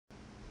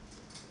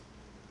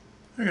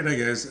Alright, hi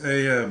guys.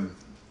 In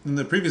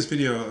the previous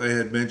video, I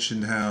had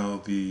mentioned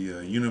how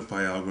the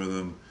Unify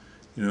algorithm,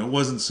 it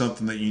wasn't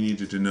something that you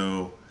needed to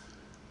know,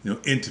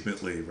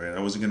 intimately, right? I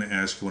wasn't going to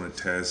ask you on a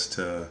test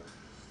to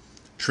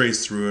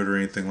trace through it or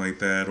anything like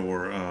that,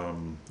 or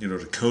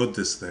to code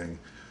this thing.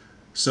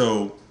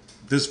 So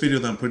this video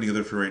that I'm putting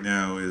together for right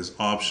now is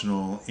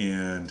optional,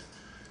 and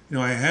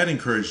I had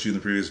encouraged you in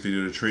the previous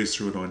video to trace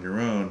through it on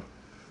your own.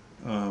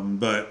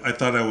 But I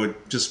thought I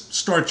would just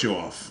start you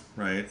off,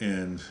 right,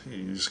 and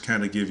just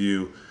kind of give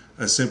you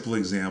a simple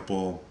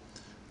example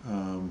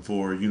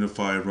for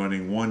Unify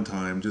running one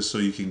time, just so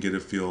you can get a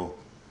feel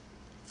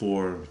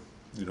for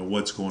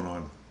what's going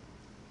on.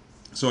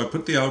 So I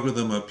put the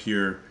algorithm up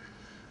here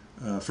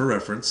for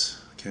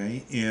reference,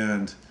 okay,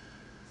 and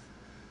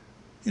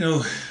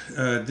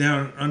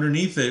down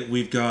underneath it,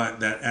 we've got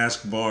that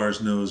ask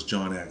vars knows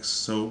John X.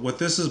 So what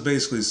this is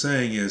basically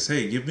saying is,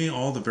 hey, give me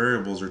all the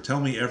variables, or tell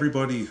me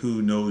everybody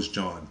who knows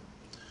John,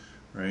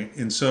 right?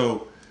 And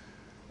so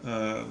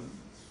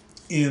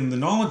in the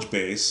knowledge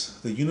base,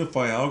 the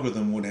Unify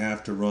algorithm would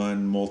have to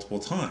run multiple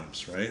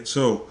times, right?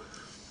 So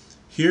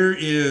here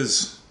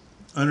is,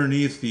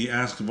 underneath the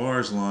ask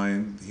vars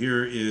line,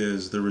 here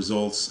is the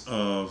results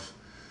of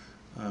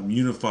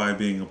Unify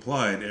being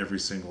applied every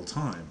single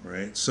time,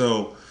 right?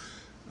 So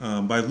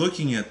by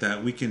looking at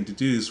that, we can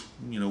deduce,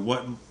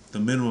 what the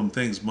minimum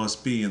things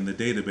must be in the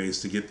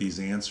database to get these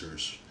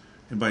answers.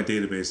 And by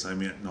database, I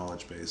meant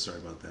knowledge base. Sorry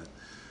about that.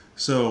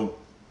 So,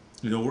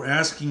 we're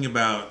asking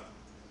about,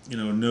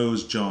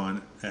 knows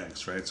John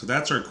X, right? So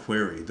that's our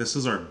query. This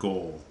is our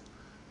goal.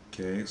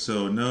 Okay.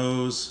 So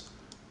knows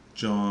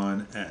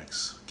John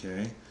X.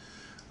 Okay.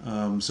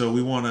 So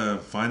we want to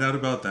find out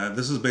about that.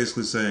 This is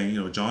basically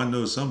saying, John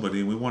knows somebody,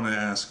 and we want to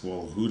ask,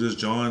 well, who does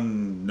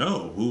John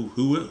know?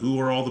 Who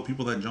are all the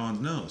people that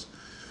John knows?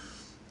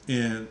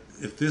 And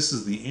if this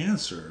is the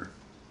answer,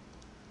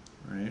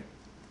 right,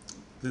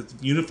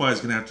 Unify is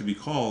going to have to be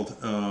called,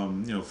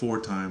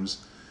 4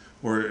 times,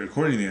 or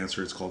according to the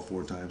answer, it's called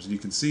 4 times. And you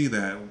can see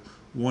that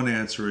one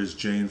answer is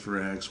Jane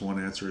for X, one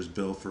answer is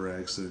Bill for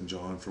X, and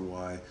John for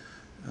Y,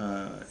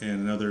 and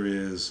another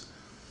is,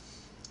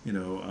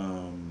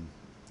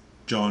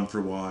 John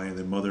for Y, and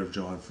then mother of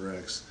John for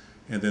X,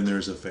 and then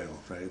there's a fail,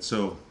 right?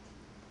 So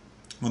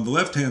on the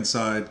left-hand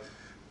side,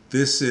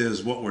 this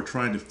is what we're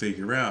trying to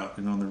figure out,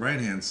 and on the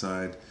right-hand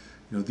side,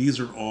 these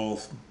are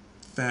all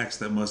facts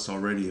that must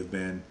already have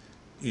been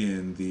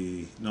in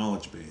the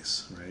knowledge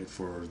base, right,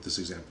 for this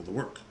example to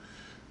work,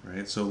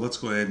 right? So let's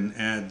go ahead and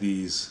add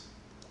these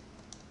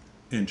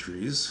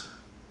entries,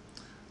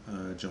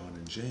 John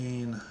and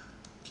Jane,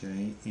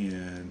 okay,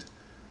 and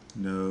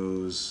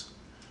knows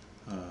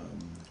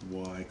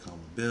Y comma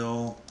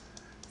Bill,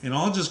 and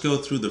I'll just go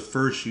through the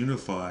first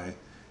Unify,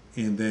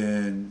 and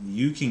then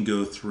you can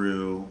go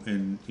through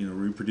and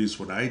reproduce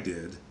what I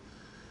did,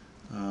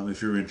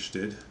 if you're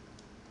interested,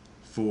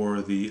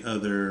 for the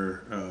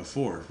other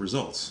 4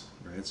 results,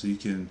 right? So you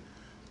can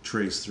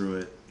trace through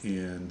it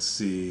and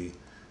see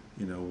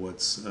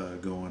what's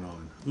going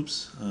on.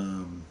 Oops,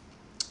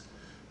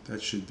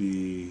 that should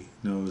be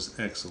knows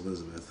X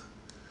Elizabeth.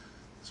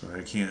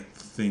 Sorry, I can't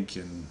think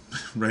and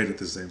write at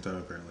the same time,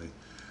 apparently.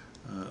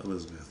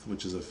 Elizabeth,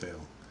 which is a fail.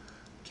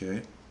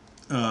 Okay.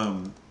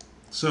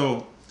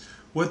 So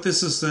what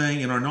this is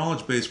saying, in our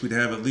knowledge base, we'd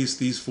have at least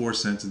these 4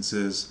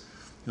 sentences.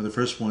 The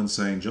first one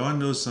saying John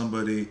knows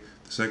somebody.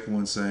 The second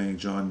one saying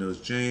John knows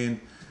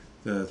Jane.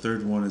 The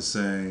third one is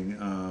saying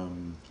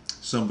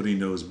somebody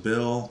knows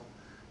Bill.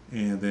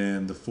 And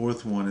then the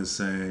fourth one is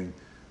saying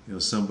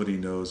somebody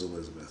knows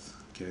Elizabeth.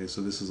 Okay,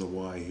 so this is a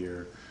Y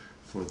here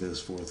for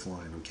this 4th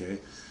line. Okay,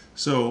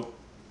 so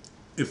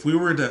if we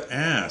were to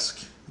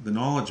ask the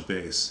knowledge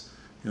base,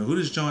 who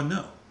does John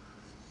know?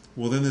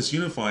 Well, then this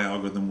Unify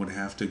algorithm would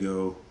have to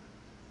go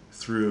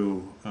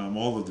through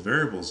all of the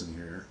variables in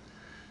here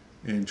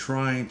and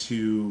trying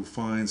to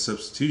find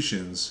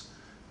substitutions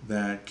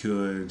that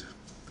could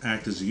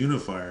act as a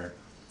unifier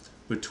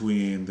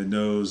between the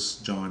knows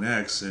John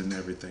X and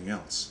everything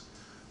else.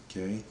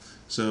 Okay,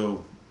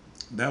 so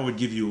that would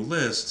give you a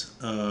list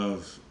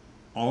of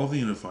all of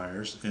the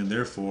unifiers, and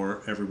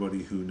therefore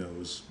everybody who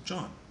knows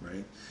John,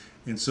 right?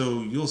 And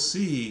so you'll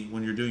see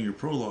when you're doing your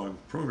Prolog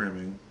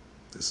programming,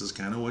 this is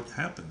kind of what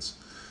happens.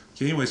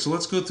 Okay, anyway, so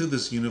let's go through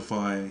this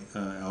Unify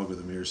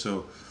algorithm here.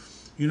 So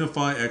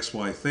Unify X,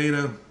 Y,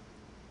 theta.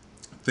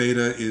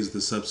 Theta is the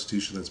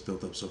substitution that's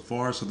built up so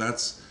far. So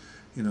that's,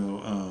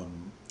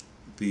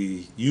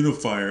 the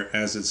unifier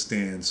as it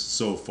stands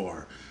so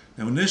far.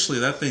 Now initially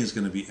that thing's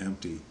going to be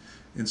empty.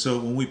 And so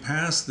when we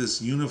pass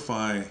this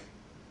Unify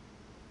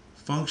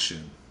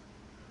function,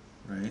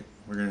 right,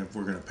 we're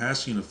gonna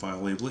pass Unify,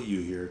 I'll label it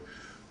U here.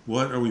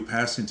 What are we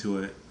passing to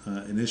it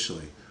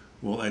initially?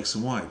 Well, X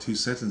and Y, 2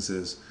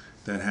 sentences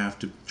that have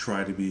to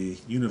try to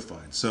be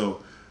unified.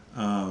 So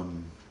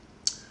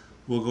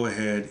we'll go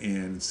ahead,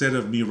 and instead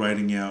of me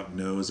writing out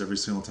knows every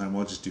single time,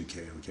 I'll just do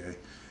K, okay?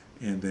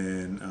 And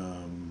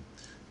then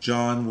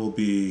John will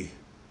be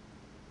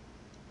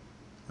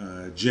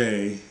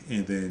J,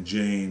 and then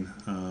Jane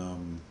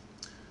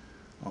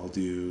I'll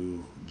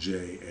do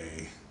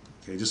JA.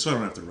 Okay, just so I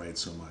don't have to write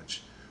so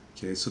much.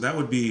 Okay, so that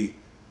would be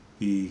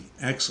the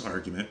X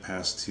argument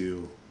passed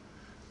to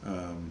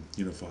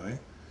Unify.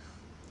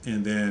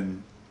 And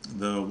then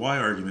the Y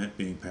argument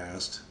being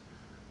passed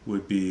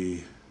would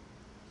be,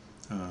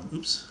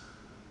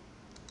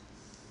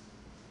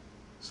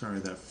 sorry,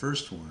 that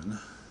first one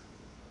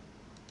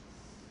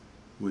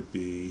would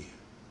be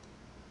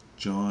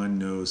John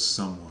knows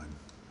someone,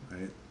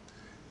 right?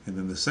 And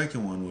then the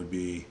second one would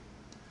be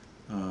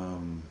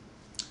John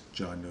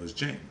knows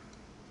Jane.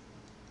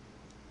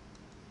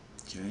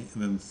 Okay,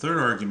 and then the third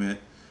argument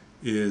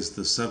is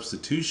the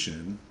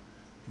substitution,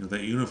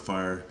 that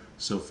unifier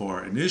so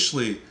far.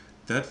 Initially,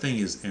 that thing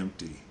is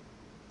empty,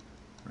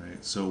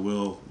 right? So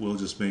we'll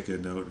just make a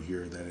note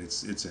here that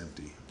it's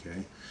empty.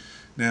 Okay.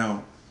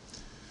 Now,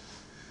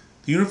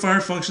 the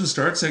unifier function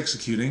starts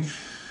executing,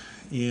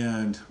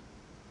 and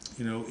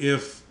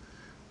if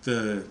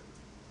the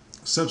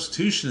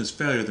substitution is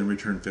failure, then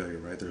return failure,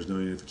 right? There's no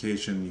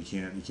unification. You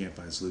can't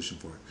find a solution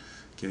for it.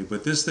 Okay,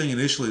 but this thing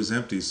initially is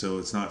empty, so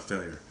it's not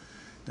failure.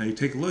 Now you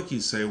take a look, you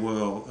say,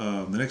 well,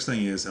 the next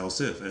thing is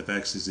else if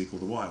x is equal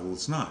to y. Well,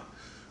 it's not,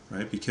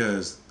 right?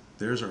 Because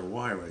there's our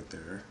y right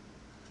there.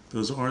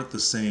 Those aren't the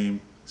same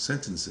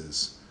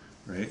sentences,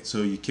 right?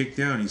 So you kick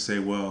down, you say,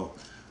 well,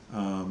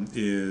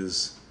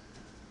 is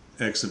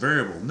x a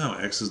variable? No,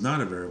 x is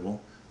not a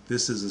variable.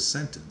 This is a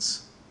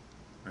sentence,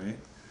 right?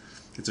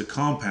 It's a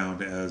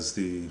compound, as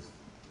the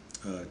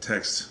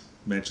text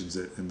mentions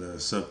it in the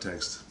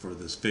subtext for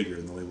this figure,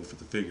 in the label for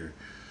the figure,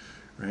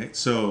 right?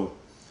 So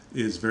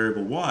is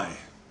variable y,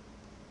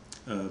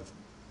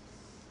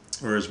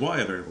 or is y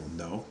a variable?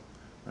 No,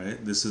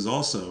 right? This is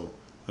also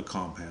a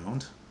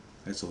compound,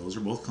 right? So those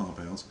are both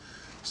compounds.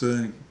 So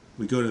then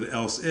we go to the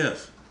else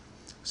if.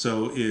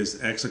 So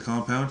is x a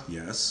compound?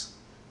 Yes.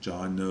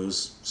 John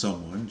knows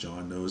someone.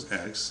 John knows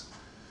x.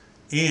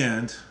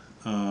 And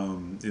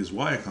is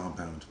y a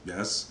compound?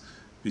 Yes,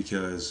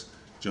 because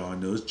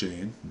John knows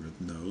Jane,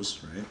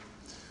 knows, right?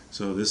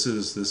 So this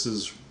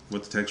is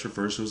what the text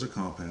refers to as a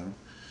compound.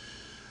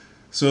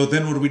 So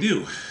then what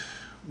do?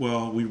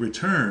 Well, we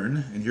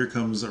return, and here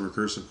comes a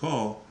recursive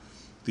call,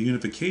 the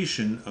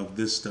unification of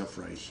this stuff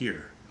right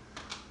here,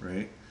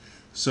 right?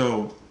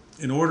 So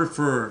in order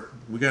for,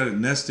 we got a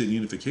nested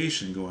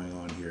unification going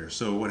on here.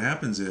 So what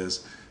happens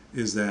is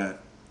that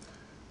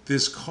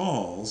this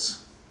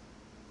calls,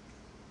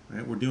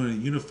 right? We're doing a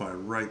unify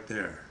right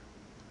there,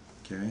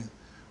 okay?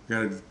 We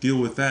got to deal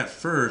with that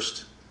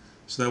first,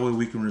 so that way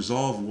we can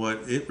resolve what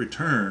it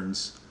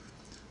returns.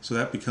 So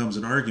that becomes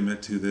an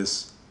argument to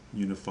this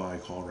unify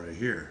call right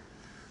here,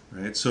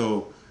 right?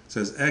 So it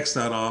says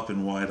x.op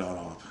and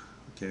y.op.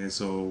 Okay,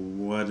 so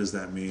what does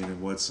that mean,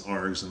 and what's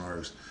args and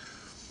args?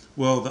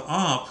 Well, the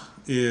op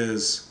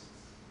is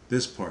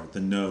this part, the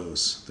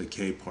knows, the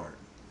k part.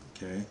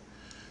 Okay,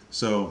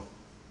 so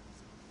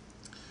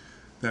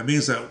that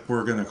means that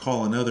we're going to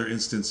call another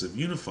instance of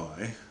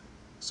unify,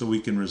 so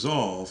we can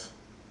resolve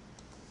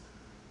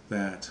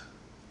that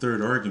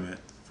third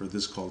argument for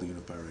this call to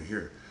unify right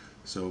here.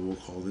 So we'll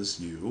call this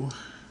u.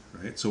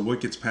 Right? So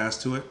what gets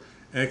passed to it?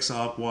 X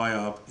op, y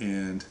op,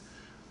 and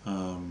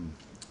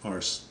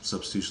our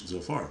substitution so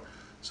far.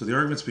 So the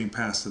arguments being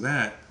passed to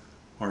that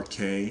are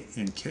k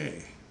and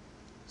k.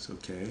 So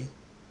k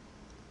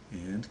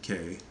and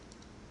k,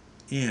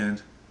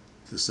 and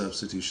the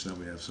substitution that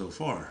we have so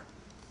far,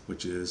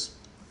 which is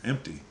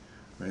empty.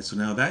 Right? So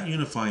now that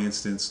unify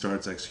instance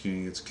starts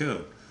executing its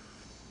code.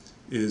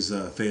 Is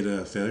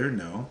theta a failure?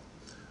 No.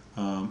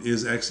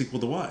 Is x equal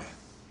to y?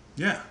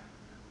 Yeah.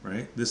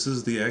 Right? This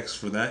is the x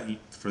for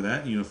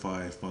that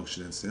unify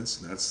function instance.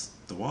 That's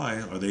the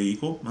y. Are they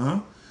equal?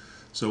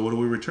 So what do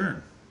we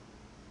return?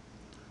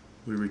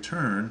 We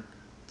return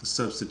the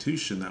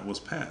substitution that was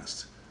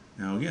passed.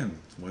 Now again,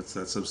 what's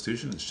that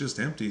substitution? It's just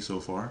empty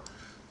so far.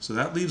 So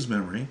that leaves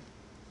memory.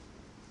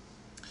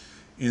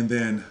 And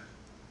then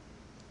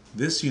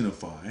this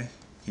unify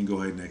can go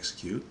ahead and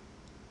execute.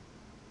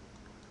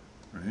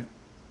 Right?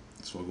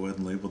 So I'll go ahead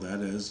and label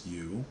that as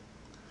u.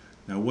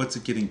 Now what's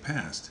it getting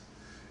passed?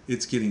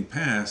 It's getting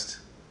past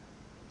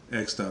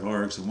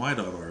x.args and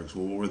y.args.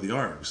 Well, what were the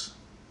args?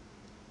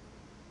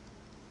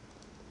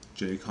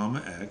 J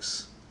comma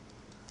x,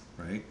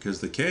 right? Because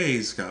the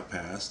k's got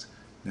passed.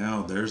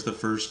 Now there's the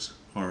first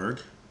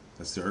arg.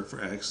 That's the arg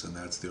for x, and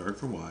that's the arg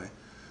for y.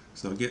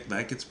 So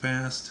that gets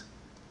passed,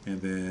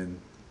 and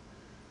then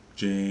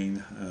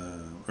Jane,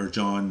 or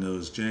John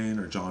knows Jane,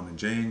 or John and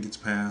Jane gets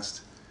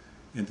passed.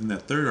 And then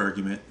that third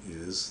argument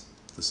is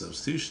the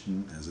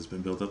substitution as it's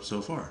been built up so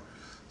far.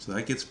 So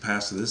that gets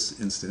passed to this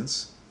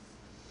instance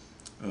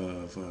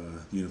of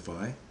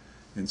unify,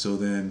 and so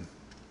then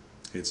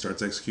it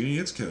starts executing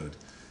its code.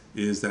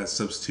 Is that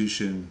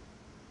substitution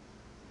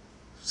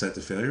set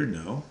to failure?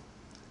 No.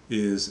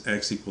 Is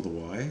x equal to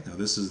y? Now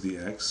this is the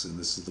x and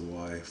this is the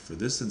y for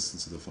this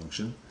instance of the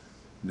function.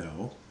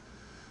 No.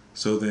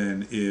 So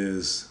then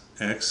is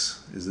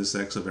this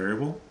x a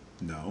variable?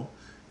 No.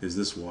 Is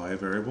this y a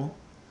variable?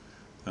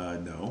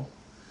 No.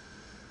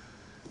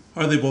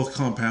 Are they both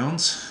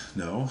compounds?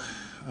 No.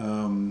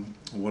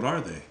 what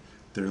are they?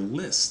 They're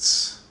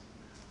lists,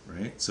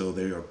 right? So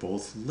they are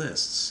both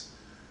lists.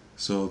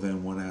 So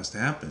then what has to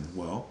happen?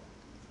 Well,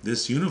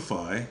 this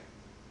unify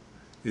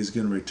is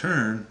going to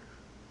return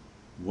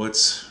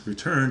what's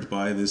returned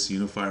by this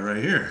unify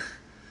right here,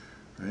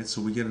 right?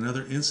 So we get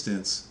another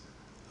instance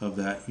of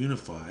that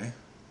unify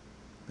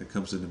that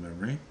comes into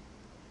memory,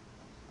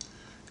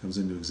 comes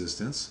into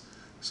existence.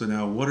 So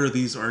now what are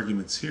these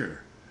arguments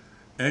here?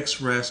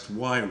 X rest,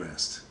 Y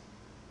rest,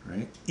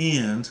 right?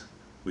 And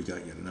we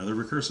got yet another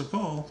recursive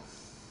call,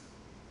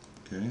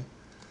 okay?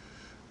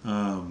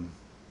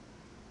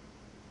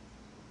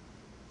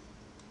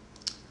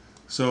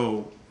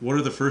 So what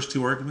are the first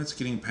two arguments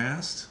getting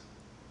passed?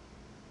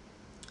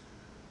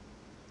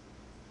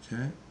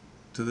 Okay,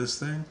 to this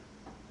thing.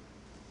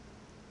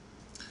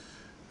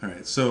 All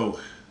right, so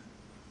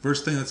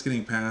first thing that's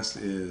getting passed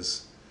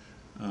is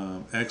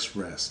X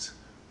rest.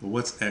 Well,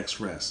 what's X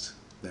rest?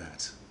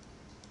 That.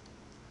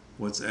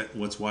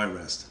 What's Y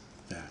rest?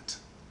 That.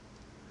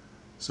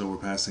 So we're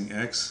passing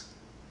X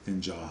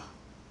and Ja.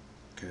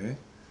 Okay.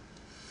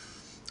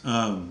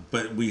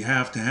 But we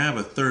have to have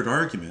a third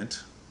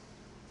argument,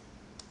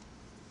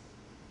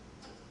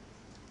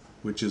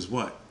 which is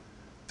what?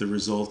 The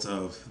result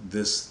of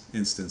this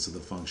instance of the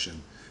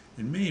function.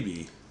 And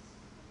maybe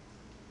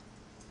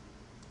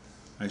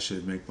I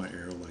should make my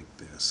arrow like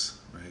this,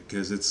 right?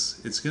 Because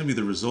it's going to be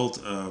the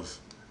result of,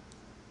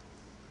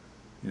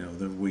 you know,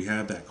 we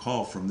had that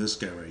call from this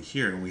guy right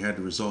here, and we had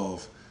to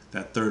resolve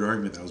that third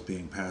argument that was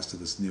being passed to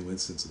this new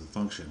instance of the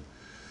function.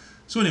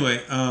 So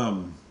anyway,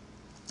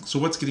 so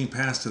what's getting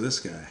passed to this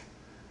guy?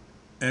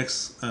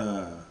 X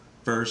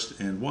first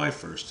and Y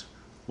first.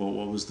 Well,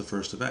 what was the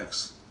first of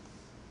X?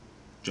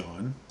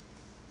 John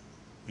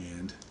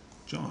and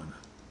John,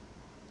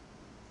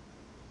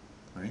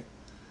 right?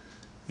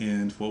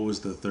 And what was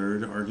the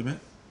third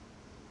argument?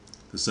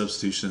 The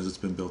substitution as it's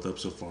been built up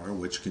so far,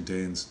 which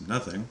contains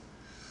nothing.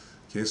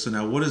 Okay, so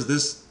now what does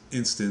this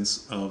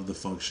instance of the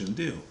function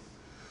do?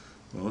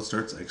 Well, it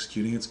starts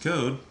executing its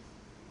code,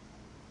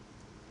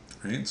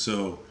 right?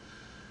 So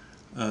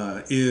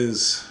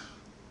is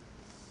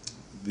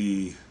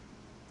the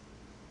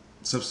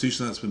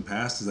substitution that's been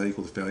passed, is that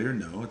equal to failure?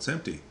 No, it's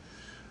empty.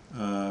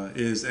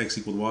 Is X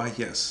equal to Y?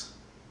 Yes.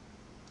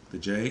 The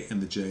J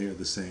and the J are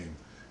the same.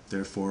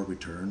 Therefore,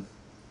 return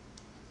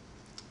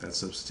that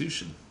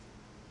substitution.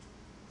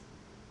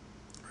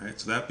 Right?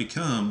 So that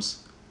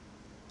becomes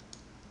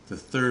the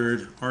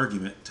third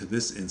argument to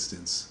this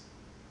instance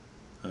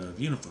of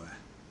Unify.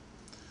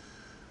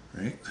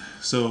 Right?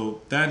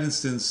 So that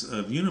instance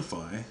of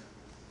Unify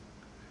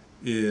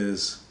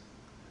is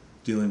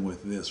dealing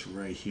with this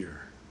right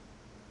here.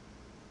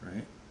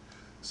 Right?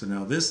 So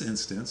now this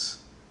instance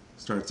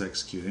starts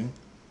executing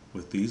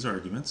with these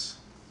arguments.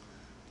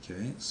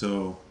 Okay,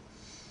 so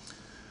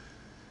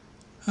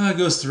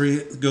goes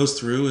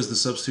through. Is the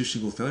substitution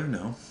equal to failure?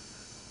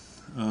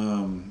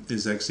 No.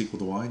 Is X equal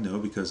to Y? No,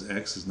 because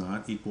X is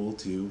not equal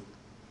to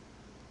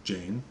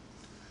Jane.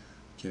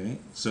 Okay,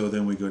 so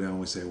then we go down and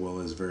we say, well,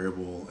 is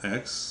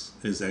X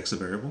a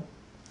variable?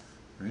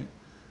 Right?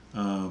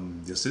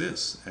 Yes, it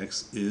is.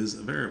 X is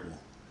a variable.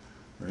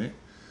 Right?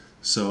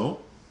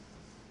 So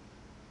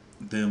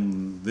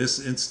then this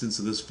instance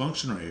of this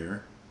function right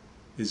here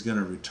is going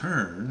to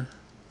return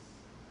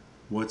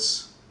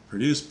what's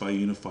produced by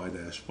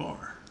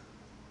unify-var.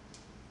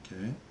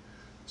 Okay,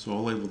 so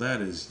I'll label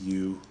that as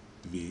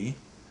UV.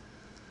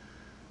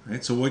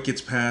 Right, so what gets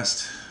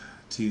passed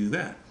to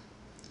that?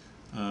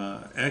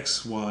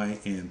 X, Y,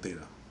 and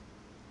theta.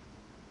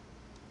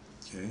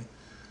 Okay,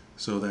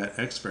 so that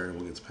X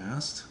variable gets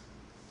passed,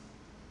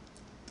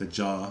 the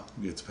Ja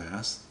gets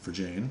passed for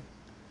Jane,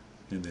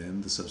 and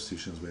then the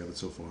substitutions we have it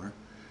so far.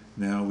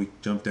 Now we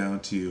jump down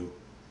to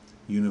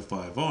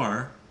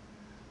unify-var,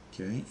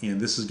 okay, and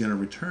this is going to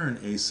return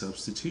a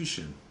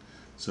substitution.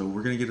 So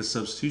we're going to get a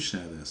substitution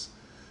out of this.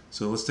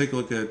 So let's take a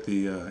look at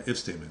the if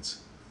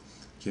statements.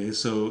 Okay,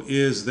 so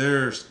is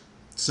there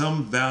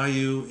some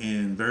value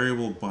in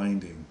variable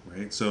binding,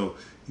 right? So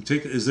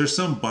is there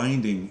some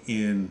binding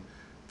in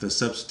the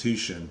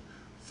substitution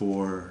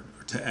to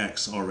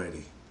X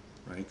already,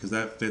 right? Because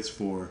that fits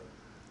for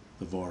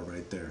the var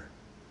right there.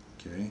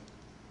 Okay,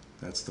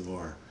 that's the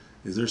var.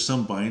 Is there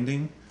some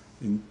binding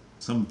in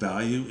some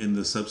value in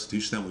the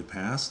substitution that we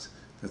passed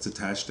that's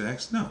attached to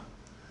X? No,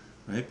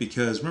 right?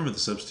 Because remember, the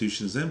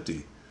substitution is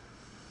empty,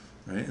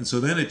 right? And so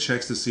then it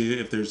checks to see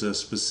if there's a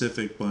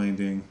specific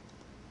binding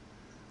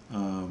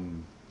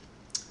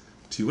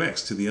to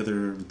X, to the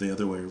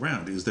other way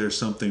around. Is there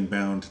something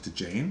bound to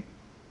Jane,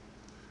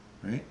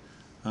 right?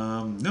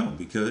 No,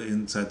 because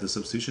inside the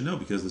substitution, no,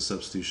 because the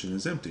substitution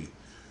is empty,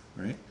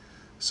 right?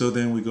 So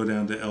then we go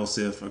down to else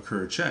if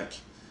occur check.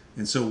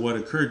 And so what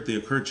the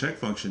occur check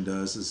function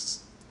does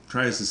is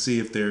tries to see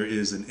if there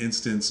is an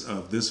instance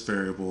of this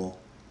variable,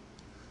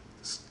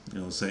 you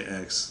know, say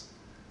X,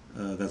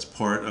 that's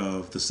part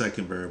of the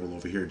second variable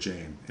over here,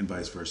 Jane, and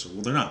vice versa.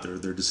 Well, they're not.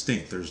 They're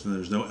distinct. There's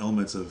no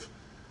elements of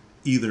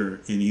either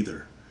in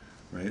either,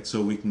 right?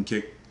 So we can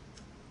kick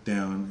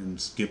down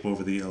and skip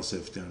over the else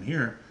if down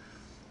here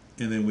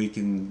and then we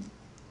can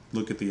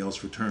look at the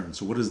else return.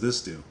 So what does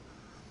this do?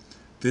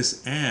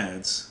 This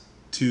adds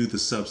to the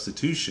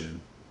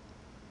substitution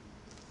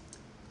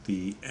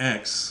the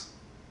x,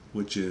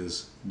 which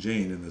is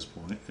Jane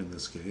in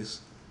this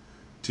case,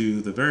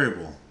 to the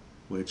variable,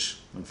 which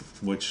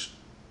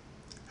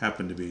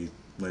happened to be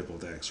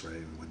labeled x,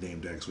 right?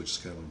 Named x, which is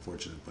kind of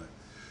unfortunate, but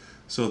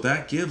so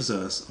that gives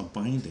us a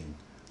binding,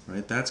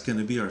 right? That's going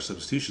to be our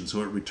substitution.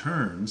 So it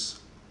returns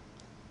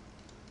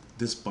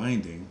this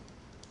binding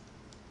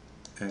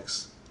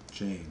x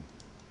Jane,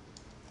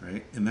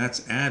 right? And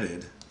that's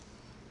added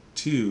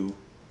to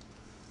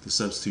the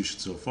substitution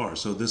so far.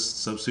 So this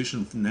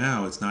substitution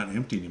now, it's not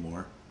empty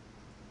anymore.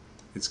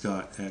 It's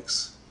got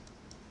x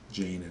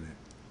Jane in it.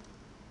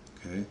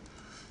 Okay,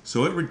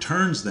 so it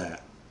returns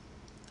that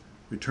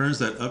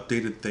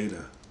updated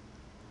theta,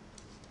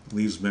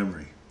 leaves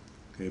memory.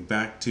 Okay,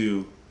 back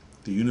to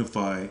the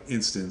Unify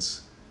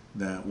instance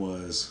that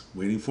was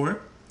waiting for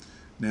it.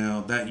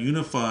 Now that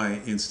Unify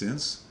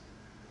instance,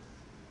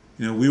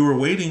 we were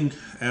waiting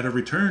at a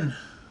return,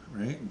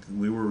 right?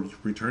 We were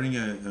returning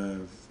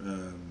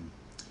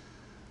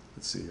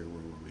let's see here,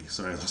 where were we?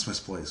 Sorry, I lost my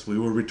place. We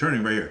were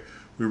returning right here.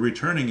 We were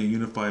returning a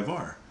Unify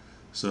var.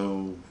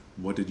 So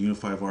what did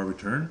Unify var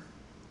return?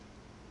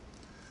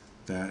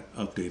 That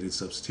updated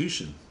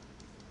substitution.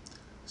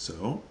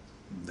 So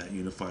that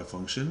Unify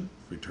function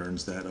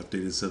returns that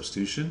updated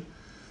substitution.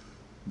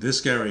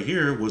 This guy right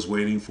here was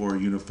waiting for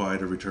Unify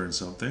to return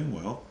something.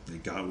 Well,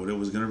 it got what it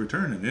was going to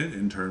return, and it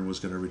in turn was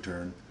going to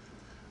return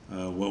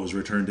what was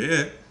returned to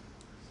it.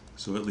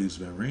 So it leaves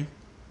memory,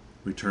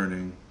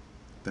 returning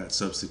that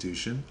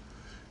substitution.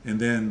 And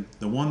then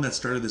the one that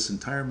started this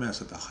entire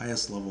mess at the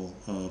highest level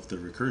of the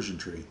recursion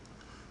tree,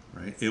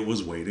 right? It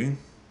was waiting,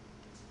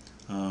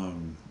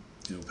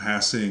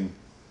 passing.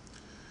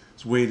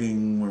 It's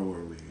waiting. Where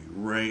were we?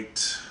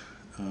 Right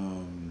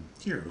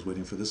here. It was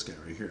waiting for this guy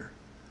right here,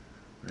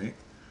 right?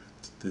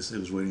 It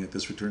was waiting at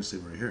this return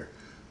statement right here.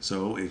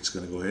 So it's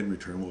going to go ahead and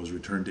return what was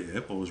returned to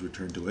it. What was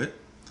returned to it?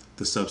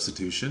 The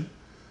substitution.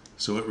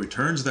 So it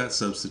returns that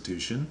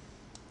substitution.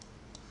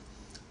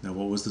 Now,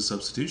 what was the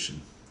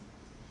substitution?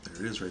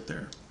 There it is right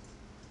there.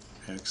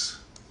 X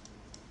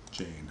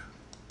Jane.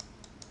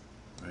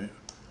 Right?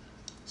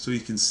 So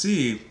you can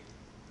see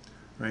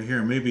right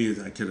here, maybe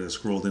I could have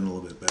scrolled in a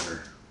little bit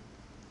better.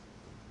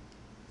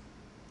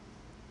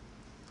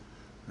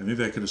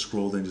 Maybe I could have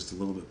scrolled in just a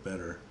little bit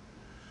better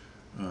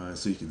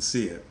so you can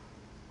see it.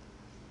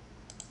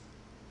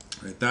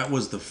 Right? That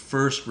was the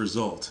first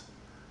result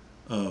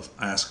of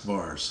ask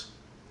vars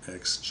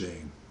X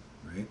Jane.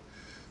 Right?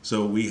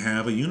 So we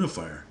have a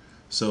unifier.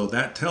 So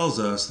that tells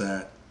us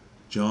that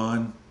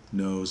John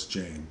knows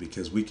Jane,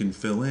 because we can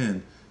fill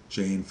in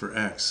Jane for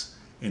X,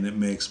 and it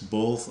makes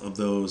both of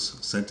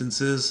those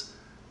sentences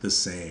the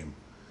same.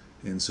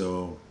 And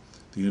so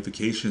the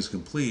unification is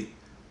complete,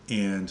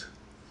 and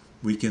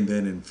we can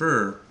then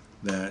infer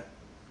that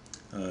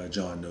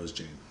John knows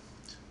Jane.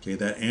 Okay,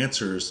 that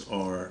answers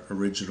our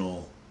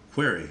original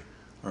query,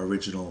 our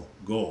original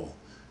goal.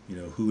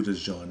 Who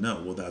does John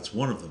know? Well, that's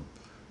one of them,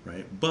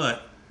 right?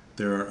 But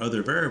there are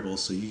other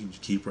variables, so you can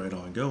keep right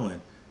on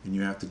going, and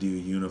you have to do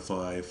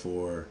Unify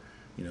for,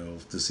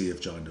 to see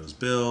if John knows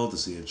Bill, to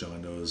see if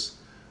John knows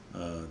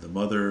the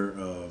mother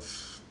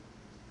of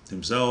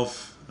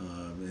himself,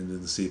 and then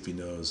to see if he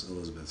knows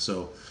Elizabeth.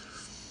 So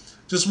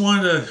just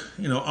wanted to,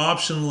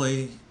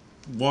 optionally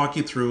walk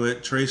you through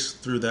it, trace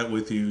through that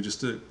with you,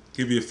 just to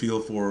give you a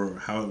feel for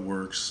how it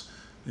works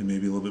in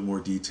maybe a little bit more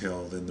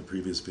detail than the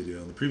previous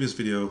video. In the previous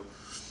video,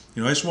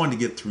 I just wanted to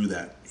get through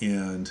that,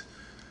 and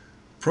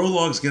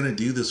Prolog's going to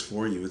do this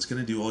for you. It's going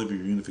to do all of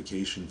your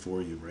unification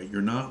for you, right?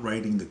 You're not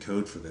writing the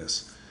code for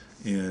this.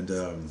 And,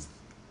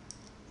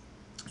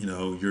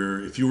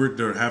 if you were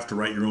to have to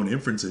write your own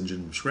inference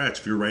engine from scratch,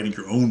 if you're writing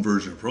your own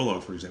version of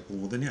Prolog, for example,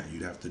 well, then, yeah,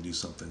 you'd have to do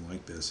something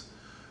like this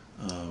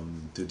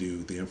to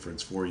do the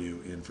inference for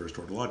you in first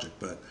order logic.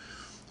 But,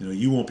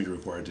 you won't be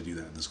required to do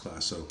that in this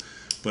class. So,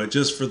 but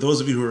just for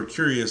those of you who are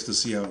curious to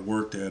see how it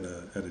worked at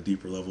a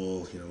deeper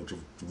level,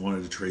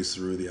 wanted to trace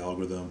through the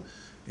algorithm,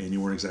 and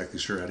you weren't exactly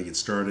sure how to get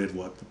started,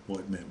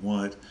 what meant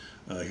what,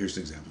 here's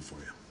an example for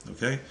you.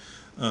 Okay?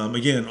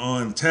 Again,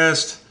 on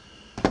test,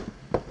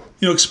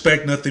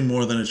 expect nothing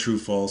more than a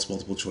true-false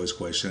multiple choice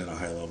question at a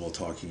high level,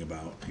 talking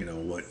about,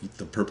 what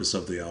the purpose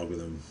of the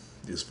algorithm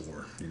is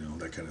for,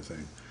 that kind of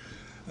thing.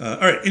 All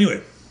right,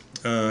 anyway,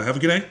 have a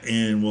good night,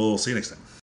 and we'll see you next time.